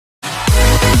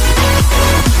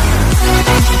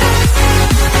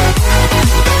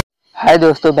हाय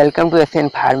दोस्तों, welcome to SN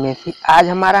pharmacy. आज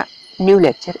हमारा न्यू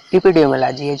लेक्चर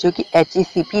एपिडेमियोलॉजी है, जो कि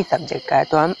HECP सब्जेक्ट का है।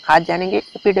 तो हम आज जानेंगे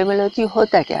एपिडेमियोलॉजी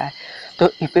होता क्या है। तो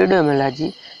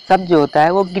एपिडेमियोलॉजी शब्द जो होता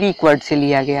है वो ग्रीक वर्ड से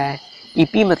लिया गया है।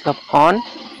 ईपी मतलब ऑन,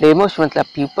 डेमोस मतलब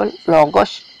पीपल,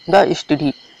 लॉगोस द स्टडी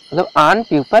मतलब on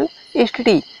people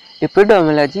study.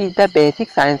 Epidemiology is the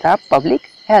basic science of public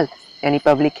health, यानी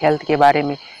पब्लिक हेल्थ के बारे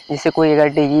में। जैसे कोई अगर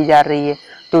डिजीज आ रही है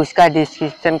तो उसका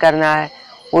डिस्क्रिप्शन करना है,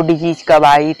 वो डिजीज कब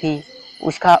आई थी,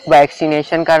 उसका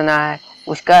वैक्सीनेशन करना है,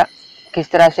 उसका किस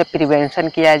तरह से प्रिवेंशन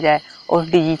किया जाए, उस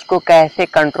डिजीज को कैसे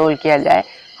कंट्रोल किया जाए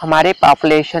हमारे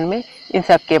पॉपुलेशन में। इन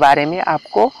सब के बारे में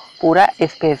आपको पूरा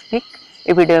स्पेसिफिक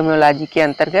एपिडेमियोलॉजी के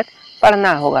अंतर्गत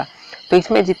पढ़ना होगा। तो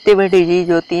इसमें जितने भी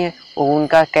डिजीज होती हैं वो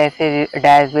उनका कैसे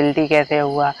डायबिलिटी कैसे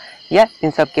हुआ, या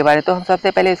इन सब के बारे में। तो हम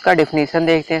सबसे पहले इसका डेफिनेशन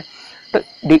देखते हैं। तो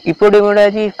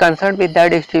epidemiology is concerned with the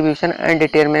distribution and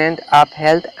determinant of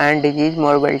health and disease,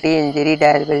 morbidity, injury,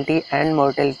 disability and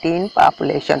mortality in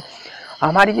population।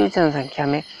 हमारी जो जनसंख्या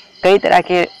में कई तरह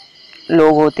के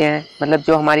लोग होते हैं, मतलब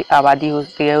जो हमारी आबादी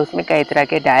होती है उसमें कई तरह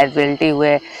के डिसेबिलिटी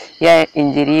हुए या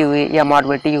इंजरी हुई या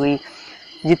मॉर्बिडिटी हुई,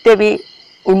 जितने भी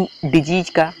उन डिजीज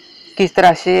का किस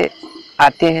तरह से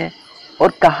आते हैं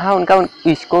और कहाँ उनका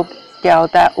स्कोप क्या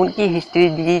होता है, उनकी हिस्ट्री,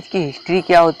 डिजीज की हिस्ट्री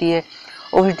क्या होती है,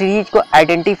 उस डिजीज को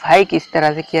आइडेंटिफाई किस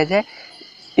तरह से किया जाए,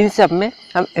 इन सब में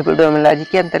हम एपिडेमियोलॉजी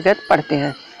के अंतर्गत पढ़ते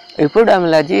हैं।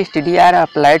 Epidemiology study are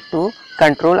applied to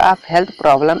control of health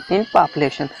problem in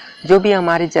population. जो भी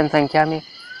हमारी जनसंख्या में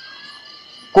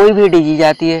कोई भी डिजीज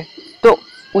आती है तो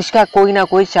उसका कोई ना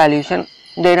कोई सॉल्यूशन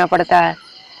देना पड़ता है,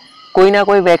 कोई ना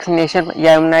कोई वैक्सीनेशन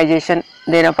या इम्यूनाइजेशन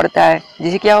देना पड़ता है,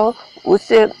 जिससे क्या हो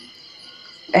उस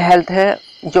हेल्थ है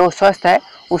जो स्वस्थ है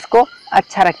उसको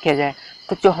अच्छा रखा जाए।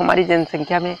 तो जो हमारी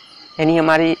जनसंख्या में यानी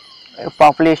हमारी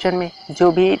पॉपुलेशन में जो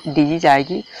भी डिजीज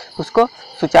आएगी उसको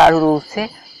सुचारू रूप से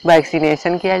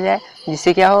वैक्सीनेशन किया जाए,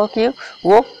 जिससे क्या हो कि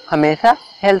वो हमेशा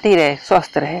हेल्थी रहे,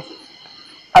 स्वस्थ रहे।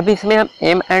 अब इसमें हम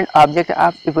M and object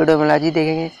of epidemiology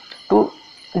देखेंगे। To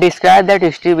describe the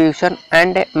distribution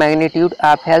and magnitude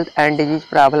of health and disease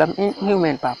problem in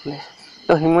human population.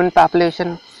 तो ह्यूमन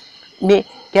पॉपुलेशन में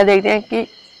क्या देखते हैं कि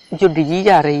जो डिजीज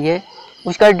आ रही है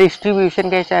उसका डिस्ट्रीब्यूशन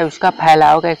कैसा है, उसका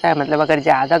फैलाव कैसा है। मतलब अगर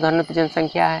ज़्यादा घनत्व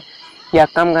जनसंख्या है या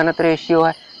कम घनत्व रेशियो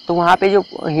है तो वहाँ पे जो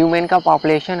ह्यूमन का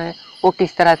पॉपुलेशन है वो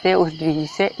किस तरह से उस डिजीज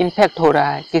से इन्फेक्ट हो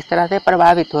रहा है, किस तरह से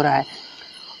प्रभावित हो रहा है।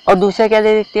 और दूसरा क्या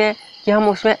देखते हैं कि हम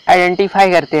उसमें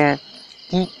आइडेंटिफाई करते हैं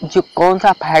कि जो कौन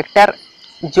सा फैक्टर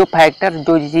जो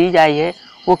डिजीज आई है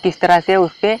वो किस तरह से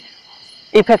उस पर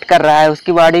इफेक्ट कर रहा है,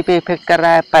 उसकी बॉडी पे इफेक्ट कर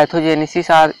रहा है,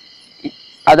 पैथोजेनेसिस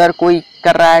अदर कोई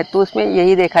कर रहा है, तो उसमें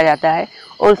यही देखा जाता है।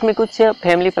 और उसमें कुछ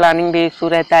फैमिली प्लानिंग भी इशू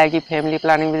रहता है कि फैमिली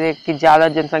प्लानिंग भी कि ज़्यादा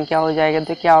जनसंख्या हो जाएगा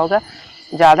तो क्या होगा,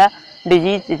 ज़्यादा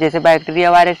डिजीज जैसे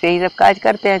बैक्टीरिया वायरस यही सब काज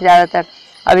करते हैं ज़्यादातर।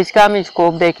 अब इसका हम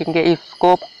स्कोप देखेंगे,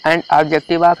 scope and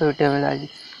objective of epidemiology.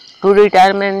 To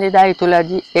determine the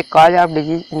एथियोलॉजी A cause of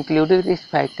disease including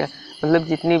risk factor. मतलब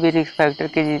जितनी भी रिस्क फैक्टर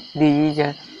की डिजीज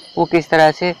है वो किस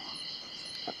तरह से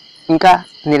इनका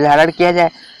निर्धारण किया जाए।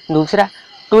 दूसरा,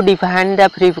 to define the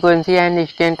frequency and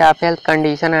extent of health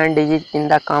condition and disease in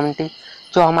the county.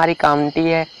 जो हमारी काउंटी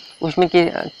है उसमें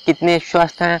कितने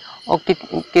स्वस्थ हैं और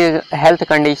हेल्थ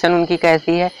कंडीशन उनकी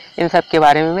कैसी है, इन सब के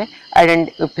बारे में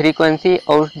फ्रीक्वेंसी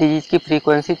और उस डिजीज की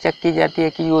फ्रीक्वेंसी चेक की जाती है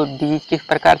कि वो डिजीज किस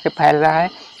प्रकार से फैल रहा है,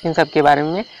 इन सब के बारे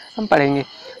में हम पढ़ेंगे।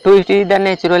 To study the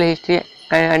natural history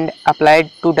and applied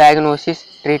to diagnosis,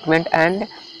 treatment and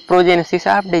प्रोजेनेसिस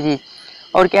of disease.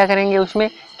 और क्या करेंगे उसमें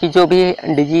कि जो भी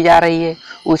डिजीज आ रही है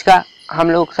उसका हम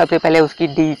लोग सबसे पहले उसकी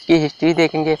डिजीज की हिस्ट्री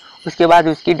देखेंगे, उसके बाद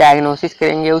उसकी डायग्नोसिस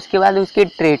करेंगे, उसके बाद उसकी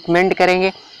ट्रीटमेंट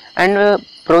करेंगे एंड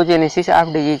प्रोजेनेसिस ऑफ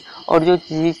डिजीज, और जो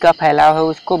डिजीज का फैलाव है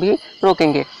उसको भी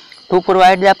रोकेंगे। To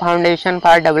provide the foundation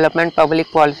for development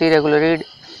public policy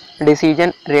regulatory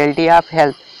decision reality of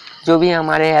health. जो भी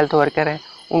हमारे हेल्थ वर्कर हैं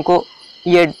उनको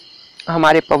ये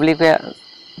हमारे पब्लिक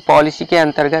पॉलिसी के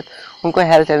अंतर्गत उनको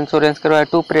हेल्थ इंश्योरेंस करवाए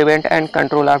to prevent and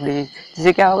control of disease,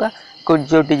 जिससे क्या होगा कुछ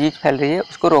जो डिजीज फैल रही है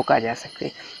उसको रोका जा सके।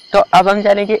 तो अब हम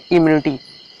जानेंगे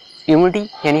इम्यूनिटी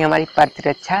यानी हमारी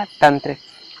प्रतिरक्षा तंत्र।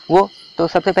 वो तो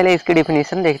सबसे पहले इसकी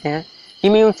डेफिनेशन देखते हैं।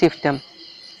 इम्यून सिस्टम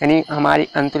यानी हमारी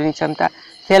अंतरूनी क्षमता,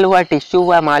 सेल हुआ टिश्यू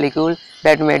हुआ molecule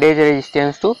that मेडेज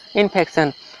resistance to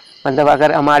infection. मतलब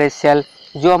अगर हमारे सेल,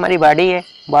 जो हमारी बॉडी है,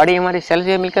 बॉडी हमारे सेल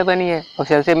से मिलकर बनी है और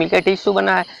सेल से मिलकर टिश्यू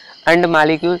बना है, एंड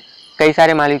मॉलिक्यूल कई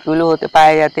सारे मॉलिक्यूल होते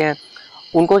पाए जाते हैं,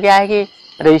 उनको क्या है कि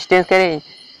रेजिस्टेंस करें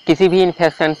किसी भी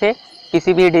इन्फेक्शन से,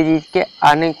 किसी भी डिजीज के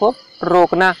आने को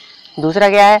रोकना। दूसरा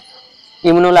क्या है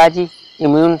इम्यूनोलॉजी,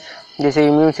 जैसे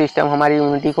इम्यून सिस्टम, हमारी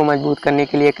इम्यूनिटी को मजबूत करने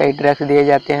के लिए कई ड्रग्स दिए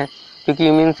जाते हैं, क्योंकि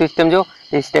इम्यून सिस्टम जो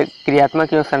इस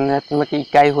क्रियात्मक एवं संरचनात्मक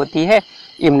इकाई होती है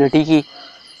इम्यूनिटी की।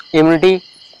 Immunity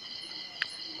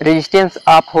resistance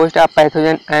of host of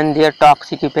pathogen and there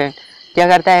toxic effect. क्या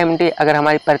करता है इम्यूनिटी? अगर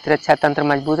हमारी प्रतिरक्षा तंत्र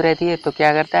मजबूत रहती है तो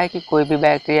क्या करता है कि कोई भी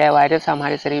बैक्टीरिया या वायरस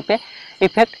हमारे शरीर पे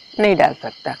इफेक्ट नहीं डाल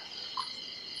सकता।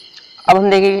 अब हम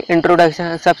देखेंगे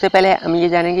इंट्रोडक्शन। सबसे पहले हम ये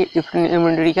जानेंगे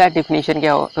इम्यूनिटी का डिफिनीशन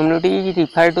क्या हो। Immunity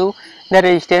refer to the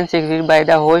resistance existed by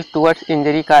the host towards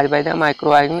injury cause by the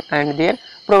micro organism and their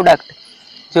product.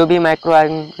 जो भी माइक्रो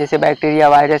ऑर्गेनिज्म जैसे बैक्टीरिया,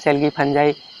 वायरस, एल्गी,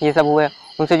 फंजाई ये सब हुए,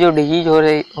 उनसे जो डिजीज हो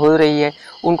रही है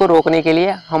उनको रोकने के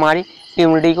लिए हमारी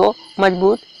इम्यूनिटी को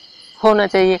मजबूत होना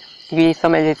चाहिए। क्योंकि इस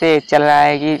समय जैसे चल रहा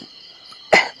है कि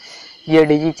ये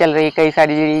डिजीज चल रही है, कई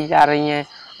सारी डिजीज आ रही हैं।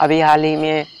 अभी हाल ही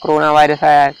में कोरोना वायरस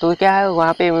आया है, तो क्या है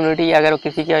वहाँ पे इम्यूनिटी, अगर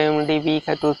किसी की इम्यूनिटी वीक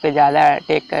है तो उस पर ज़्यादा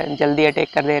जल्दी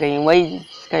अटैक कर दे रही है। वही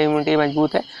जिसका इम्यूनिटी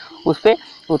मजबूत है उस पर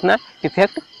उतना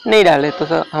इफेक्ट नहीं डाले।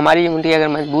 तो हमारी इम्यूनिटी अगर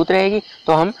मजबूत रहेगी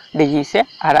तो हम डिजीज से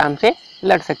आराम से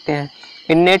लड़ सकते हैं।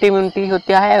 इन्नेट इम्यूनिटी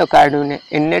होता है और एक्वायर्ड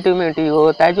इम्यूनिटी। इन्नेट इम्यूनिटी वो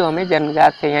होता है जो हमें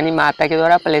जन्मजात से यानी माता के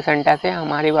द्वारा प्लेसेंटा से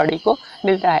हमारी बॉडी को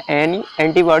मिलता है, यानी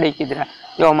एंटीबॉडी की तरह,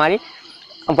 जो हमारी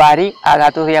बाहरी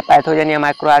आघातों या पैथोजन या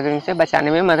माइक्रो ऑर्गेनिज्म से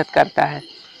बचाने में मदद करता है।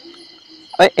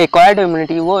 और एक्वायर्ड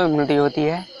इम्यूनिटी वो इम्यूनिटी होती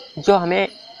है जो हमें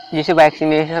जिसे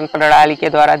वैक्सीनेशन प्रणाली के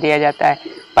द्वारा दिया जाता है।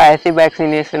 पैसिव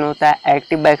वैक्सीनेशन होता है,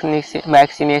 एक्टिव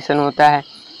वैक्सीनेशन होता है।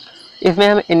 इसमें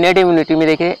हम इन्नेट इम्यूनिटी में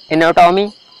देखें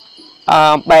एनाटॉमी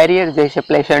बैरियर, जैसे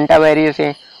प्लेसेंटा बैरियर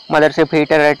से मदर से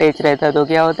फीटर अटैच रहता है तो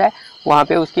क्या होता है वहाँ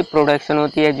पे उसकी प्रोडक्शन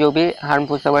होती है जो भी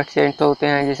हार्मफुल सब्सटेंस होते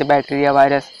हैं जैसे बैक्टीरिया,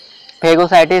 वायरस।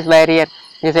 फेगोसाइटिस बैरियर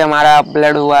जैसे हमारा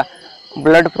ब्लड हुआ,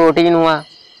 ब्लड प्रोटीन हुआ,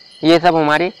 ये सब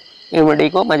हमारी इम्यूनिटी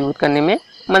को मजबूत करने में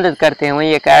मदद करते हैं।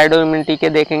 वहीं एक्वायर्ड इम्यूनिटी के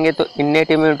देखेंगे तो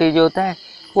इन्नेट इम्यूनिटी जो होता है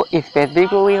वो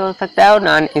स्पेसिफिक भी हो सकता है और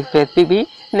नॉन स्पेसिफिक भी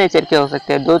नेचर के हो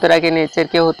सकते हैं। दो तरह के नेचर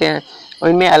के होते हैं और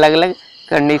इनमें अलग अलग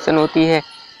कंडीशन होती है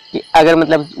कि अगर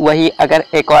मतलब वही अगर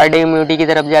एक्वायर्ड इम्यूनिटी की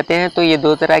तरफ जाते हैं तो ये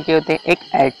दो तरह के होते हैं, एक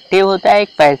एक्टिव होता है, एक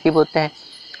पैसिव होता है।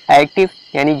 एक्टिव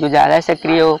यानी जो ज़्यादा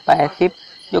सक्रिय हो, पैसिव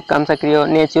जो कम सक्रिय हो।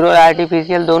 नेचुरल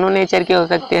आर्टिफिशियल दोनों नेचर के हो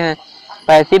सकते हैं।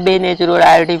 पैसिव भी नेचुरल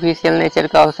आर्टिफिशियल नेचर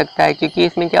का हो सकता है, क्योंकि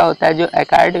इसमें क्या होता है जो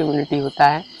एक्वायर्ड इम्यूनिटी होता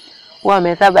है वो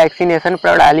हमेशा वैक्सीनेशन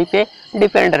प्रणाली पे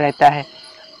डिपेंड रहता है।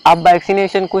 अब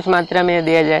वैक्सीनेशन कुछ मात्रा में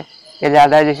दिया जाए या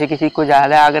ज़्यादा, जैसे किसी को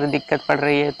ज़्यादा अगर दिक्कत पड़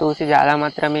रही है तो उसे ज़्यादा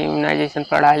मात्रा में इम्यूनाइजेशन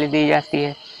प्रणाली दी जाती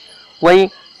है। वही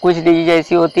कुछ डिजीज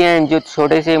ऐसी होती हैं जो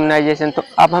छोटे से इम्यूनाइजेशन। तो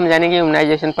अब हम जानेंगे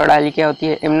इम्यूनाइजेशन प्रणाली क्या होती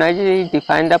है। Immunisation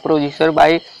define the producer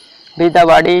by which the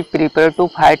body is prepare to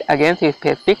fight against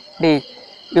specific disease.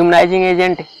 Immunising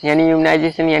agent यानी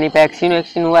इम्यूनाइजेशन यानी वैक्सीन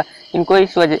हुआ, इनको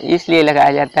इसलिए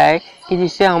लगाया जाता है कि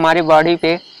जिससे हमारे बॉडी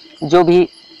पे जो भी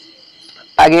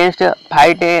अगेंस्ट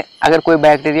फाइट है, अगर कोई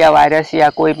बैक्टीरिया, वायरस या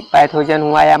कोई पैथोजन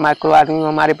हुआ या माइक्रो ऑर्गेनिज्म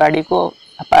हमारे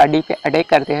बॉडी पे अटैक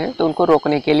करते हैं तो उनको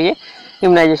रोकने के लिए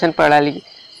इम्यूनाइजेशन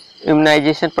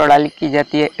प्रणाली की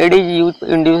जाती है। It is use to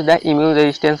induce the immune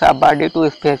resistance of body to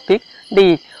specific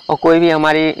disease. और कोई भी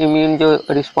हमारी इम्यून जो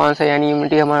रिस्पॉन्स है यानी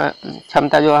इम्यूनिटी हमारा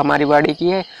क्षमता जो हमारी बॉडी की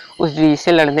है उस डिजीज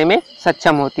से लड़ने में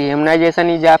सक्षम होती है। Immunisation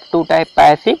is of to type,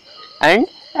 passive and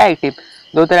active.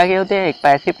 दो तरह के होते हैं, एक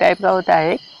पैसिव टाइप का होता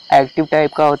है, एक एक्टिव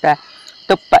टाइप का होता है।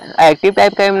 तो एक्टिव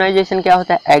टाइप का इम्यूनाइजेशन क्या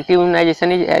होता है? Active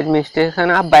immunisation is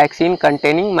administration of vaccine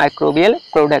containing microbial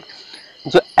product.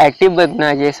 जो एक्टिव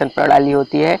इम्यूनाइजेशन प्रणाली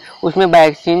होती है उसमें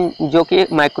वैक्सीन जो कि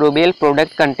माइक्रोबियल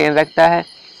प्रोडक्ट कंटेन रखता है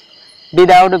with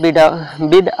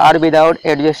or without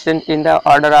adjustment in the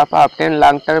order of obtain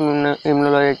long term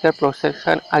immunological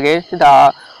protection against the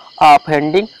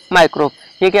offending microbe।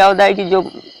 ये क्या होता है कि जो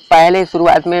पहले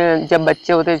शुरुआत में जब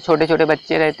बच्चे होते हैं, छोटे छोटे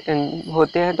बच्चे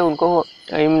होते हैं तो उनको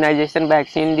इम्यूनाइजेशन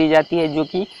वैक्सीन दी जाती है जो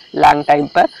कि लॉन्ग टाइम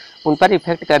पर उन पर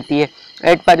इफेक्ट करती है।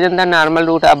 At present the normal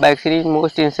route of vaccine is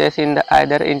most इंसेस in the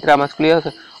either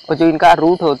intramuscular, और जो इनका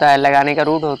रूट होता है, लगाने का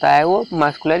रूट होता है वो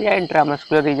मस्कुलर या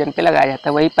इंट्रामस्कुलर रीजन पे लगाया जाता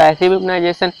है। वही passive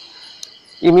immunisation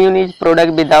immune is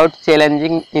product without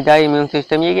challenging the immune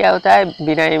system. ये क्या होता है?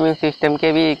 बिना इम्यून सिस्टम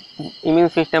के भी इम्यून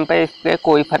सिस्टम पर इसके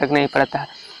कोई फर्क नहीं पड़ता।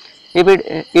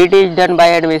 It is done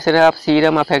by admission of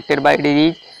serum affected by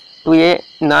disease to a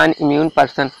non immune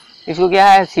person. इसको क्या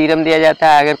है? सीरम दिया जाता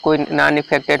है, अगर कोई नॉन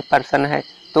इफेक्टेड पर्सन है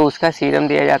तो उसका सीरम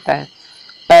दिया जाता है।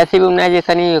 Passive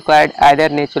immunisation is required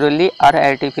either naturally और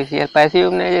आर्टिफिशियल। पैसिव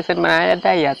इम्यूनाइजेशन बनाया जाता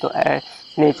है या तो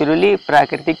नेचुरली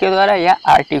प्राकृतिक के द्वारा या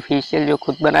आर्टिफिशियल जो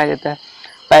खुद बनाया जाता है।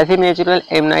 Passive natural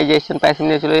immunisation, passive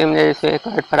natural immunisation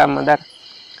required from mother.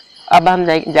 अब हम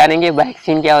जानेंगे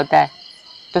वैक्सीन क्या होता है।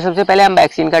 तो सबसे पहले हम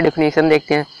वैक्सीन का डिफिनीशन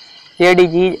देखते हैं। ये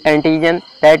disease antigen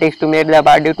that stimulate the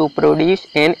body to produce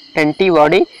an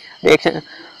antibody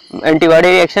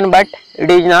reaction but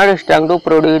it is not strong to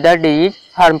produce the disease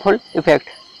harmful effect.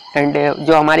 And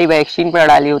जो हमारी वैक्सीन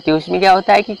प्रणाली होती है उसमें क्या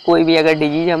होता है कि कोई भी अगर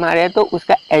डिजीज हमारे है तो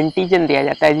उसका एंटीजन दिया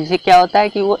जाता है, जिससे क्या होता है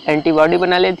कि वो एंटीबॉडी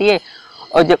बना लेती है।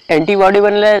 और जब एंटीबॉडी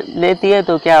बना लेती है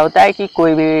तो क्या होता है कि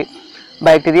कोई भी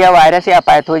बैक्टीरिया, वायरस या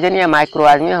पैथोजन या माइक्रो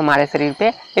ऑर्गेनिज्म हमारे शरीर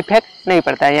पे इफेक्ट नहीं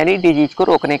पड़ता है, यानी डिजीज को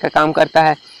रोकने का काम करता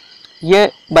है। ये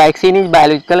vaccine is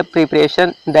biological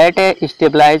preparation that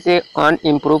stabilise on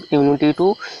improve immunity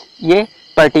to ये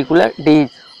पर्टिकुलर डिजीज।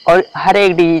 और हर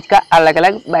एक डिजीज का अलग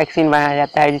अलग वैक्सीन बनाया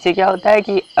जाता है, जिससे क्या होता है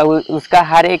कि उसका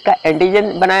हर एक का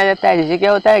एंटीजन बनाया जाता है, जिससे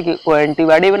क्या होता है कि वो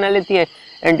एंटीबॉडी बना लेती है।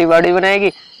 एंटीबॉडी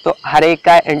बनाएगी तो हर एक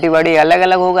का एंटीबॉडी अलग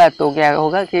अलग होगा, तो क्या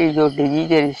होगा कि जो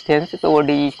डिजीज रेजिस्टेंस तो वो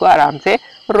डिजीज को आराम से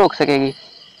रोक सकेगी।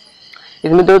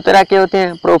 इसमें दो तरह के होते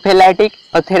हैं, प्रोफिलैटिक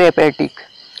और थेरेपेटिक।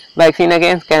 वैक्सीन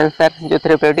अगेंस्ट कैंसर जो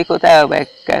थेरेपेटिक होता है वह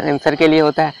कैंसर के लिए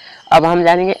होता है। अब हम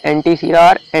जानेंगे एंटी सीरा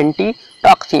और एंटी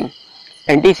टॉक्सिन।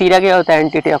 एंटी सीरा क्या होता है,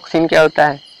 एंटी टॉक्सिन क्या होता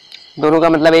है, दोनों का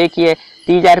मतलब एक ही है।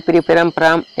 These are प्रिपेरम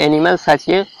from animal such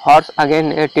a horse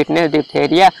against tetanus,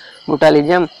 diphtheria,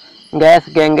 बोtulism, gas,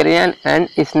 गैंग्रियन and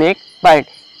snake bite.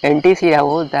 Anti सीरा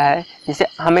वो होता है जिसे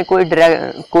हमें कोई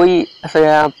ड्रग, कोई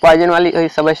पॉइजन वाली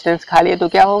सब्सटेंस खा लिए तो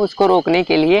क्या हो, उसको रोकने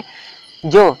के लिए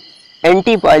जो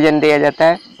एंटी पॉइजन दिया जाता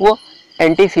है वो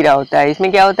एंटी सीरा होता है। इसमें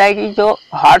क्या होता है कि जो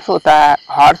हॉर्स होता है,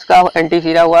 हॉर्स का एंटी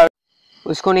सीरा हुआ,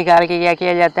 उसको निकाल के क्या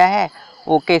किया जाता है,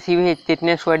 वो किसी भी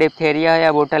टिटनेस हुआ, डिप्थेरिया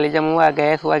या बोtulism हुआ,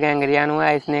 गैस हुआ, गैंग्रियन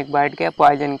हुआ, स्नेक बाइट के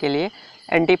पॉइजन के लिए,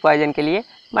 एंटी पॉइजन के लिए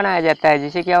बनाया जाता है।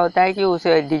 जिससे क्या होता है कि उस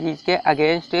डिजीज के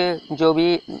अगेंस्ट, जो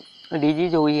भी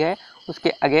डिजीज हुई है उसके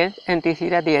अगेंस्ट एंटी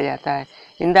सीरा दिया जाता है।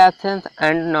 In the absence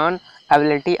and non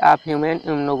availability of human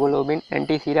immunoglobulin,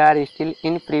 anti Sira are still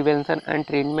in prevention and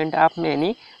treatment of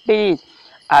many disease.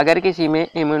 अगर किसी में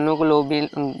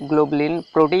इम्यूनोग्लोबुलिन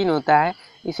प्रोटीन होता है,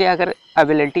 इसे अगर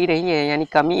अवेलेबिलिटी नहीं है यानी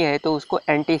कमी है तो उसको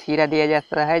एंटी सीरा दिया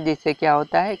जाता है, जिससे क्या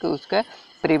होता है कि उसका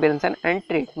प्रिवेंशन एंड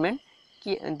ट्रीटमेंट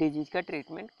की डिजीज का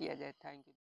ट्रीटमेंट किया जाए। Thank you.